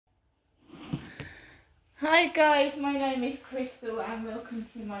Hi guys, my name is Crystal and welcome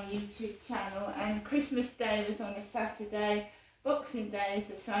to my YouTube channel. And Christmas Day was on a Saturday, Boxing Day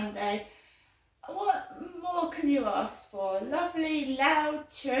is a Sunday. What more can you ask for? Lovely loud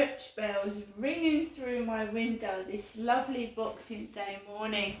church bells ringing through my window this lovely Boxing Day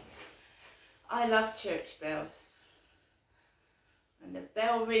morning. I love church bells. And the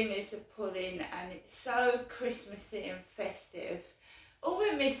bell ringers are pulling and it's so Christmassy and festive. All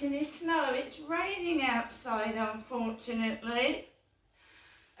we're missing is snow. It's raining outside, unfortunately.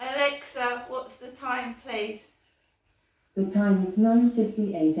 Alexa, what's the time, please? The time is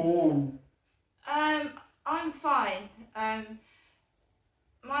 9:58 a.m. I'm fine.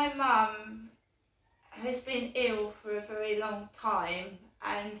 My mum has been ill for a very long time,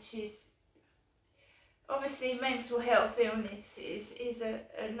 and she's obviously mental health illness is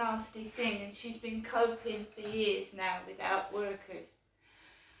a nasty thing, and she's been coping for years now without workers.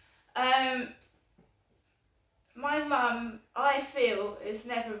 My mum, I feel, has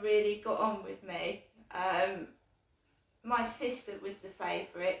never really got on with me. My sister was the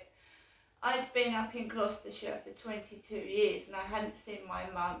favourite. I'd been up in Gloucestershire for 22 years and I hadn't seen my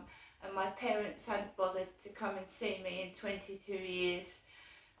mum, and my parents hadn't bothered to come and see me in 22 years.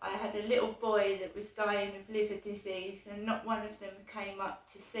 I had a little boy that was dying of liver disease and not one of them came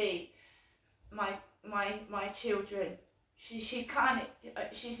up to see my children. She's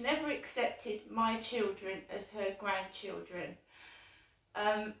never accepted my children as her grandchildren.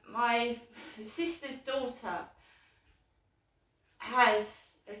 My sister's daughter has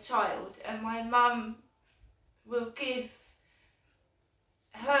a child and my mum will give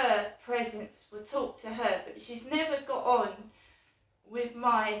her presents, will talk to her, but she's never got on with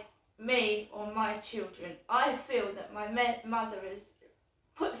me or my children. I feel that my mother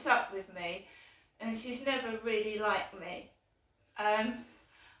puts up with me and she's never really liked me.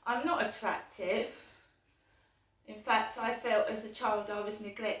 I'm not attractive. In fact, I felt as a child I was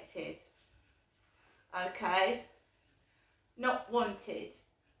neglected. Okay? Not wanted.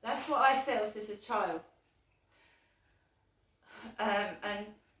 That's what I felt as a child. And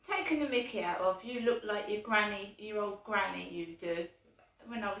taking the mickey out of, you look like your old granny, you do,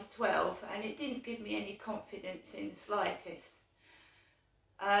 when I was 12, and it didn't give me any confidence in the slightest.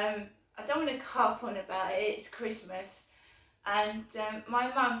 I don't want to harp on about it, it's Christmas. And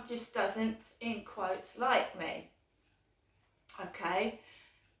my mum just doesn't, in quotes, like me. Okay.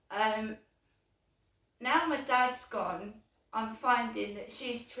 Now my dad's gone, I'm finding that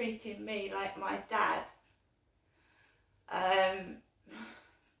she's treating me like my dad.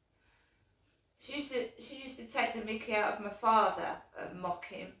 She used to take the mickey out of my father and mock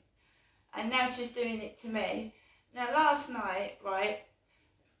him, and now she's doing it to me. Now last night, right,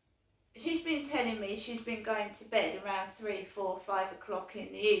 she's been telling me she's been going to bed around 3, 4, 5 o'clock in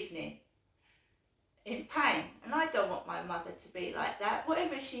the evening in pain, and I don't want my mother to be like that.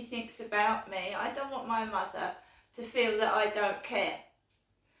 Whatever she thinks about me, I don't want my mother to feel that I don't care,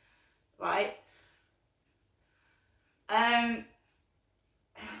 right?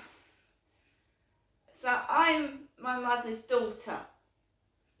 So I'm my mother's daughter,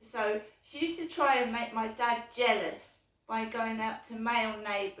 so she used to try and make my dad jealous by going out to male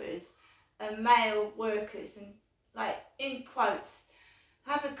neighbours and male workers and, like, in quotes,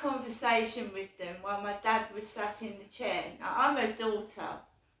 have a conversation with them while my dad was sat in the chair. Now, I'm her daughter,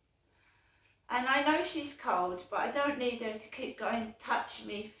 and I know she's cold, but I don't need her to keep going, touch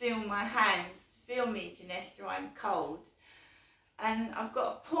me, feel my hands, feel me, Janesta, I'm cold. And I've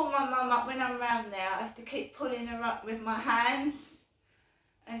got to pull my mum up when I'm around there. I have to keep pulling her up with my hands,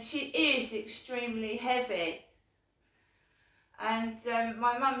 and she is extremely heavy. And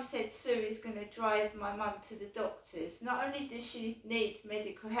my mum said Sue is going to drive my mum to the doctors. Not only does she need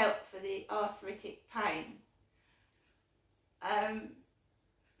medical help for the arthritic pain,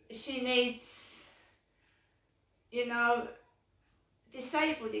 she needs, you know,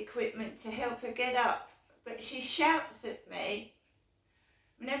 disabled equipment to help her get up. But she shouts at me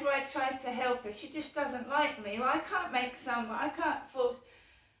whenever I try to help her. She just doesn't like me. Well, I can't make someone, I can't force,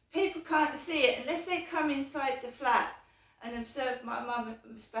 people can't see it unless they come inside the flat and observe my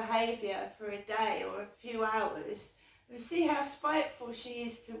mum's behaviour for a day or a few hours and see how spiteful she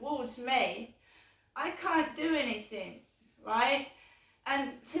is towards me. I can't do anything, right?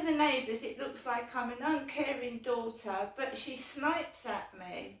 And to the neighbours it looks like I'm an uncaring daughter, but she snipes at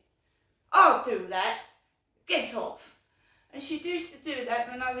me. I'll do that, get off. And she used to do that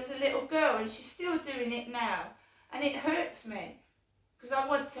when I was a little girl, and she's still doing it now, and it hurts me because I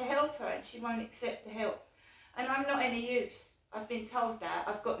want to help her and she won't accept the help. And I'm not any use. I've been told that.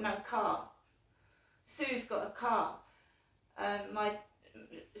 I've got no car. Sue's got a car.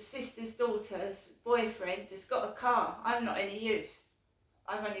 sister's daughter's boyfriend has got a car. I'm not any use.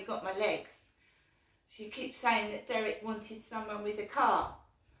 I've only got my legs. She keeps saying that Derek wanted someone with a car,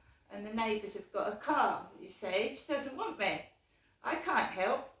 and the neighbours have got a car, you see. She doesn't want me. I can't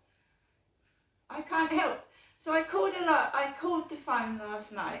help. I can't help. So I called the phone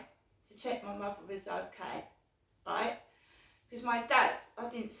last night to check my mother was okay, right? Because my dad, I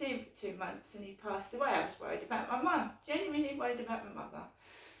didn't see him for 2 months and he passed away. I was worried about my mum, genuinely worried about my mother.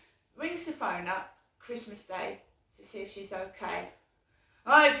 Rings the phone up, Christmas Day, to see if she's okay.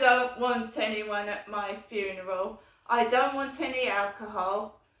 I don't want anyone at my funeral. I don't want any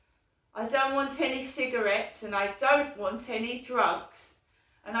alcohol. I don't want any cigarettes, and I don't want any drugs.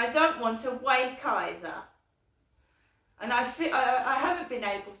 And I don't want a wake either. And I haven't been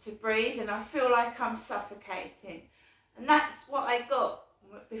able to breathe, and I feel like I'm suffocating. And that's what I got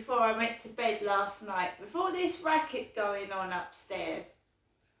before I went to bed last night, with all this racket going on upstairs.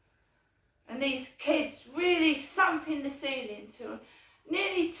 And these kids really thumping the ceiling till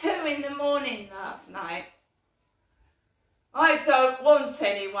nearly 2 in the morning last night. I don't want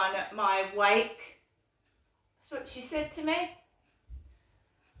anyone at my wake. That's what she said to me.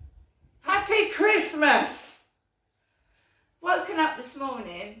 Happy Christmas! Woken up this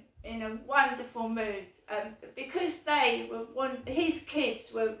morning in a wonderful mood because his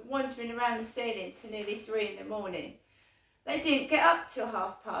kids were wandering around the ceiling till nearly 3 in the morning. They didn't get up till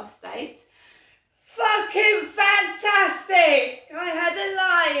 8:30. Fucking fantastic! I had a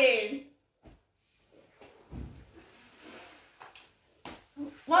lie-in.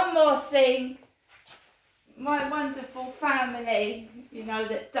 One more thing. My wonderful family, you know,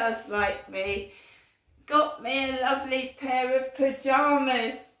 that does like me, got me a lovely pair of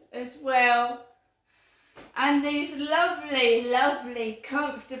pyjamas as well. And these lovely, lovely,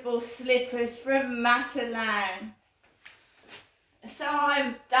 comfortable slippers from Matalan. So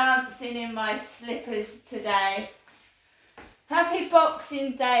I'm dancing in my slippers today. Happy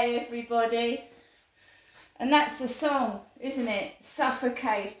Boxing Day, everybody. And that's the song, isn't it?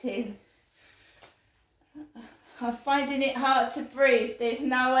 Suffocating. I'm finding it hard to breathe. There's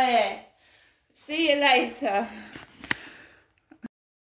no air. See you later.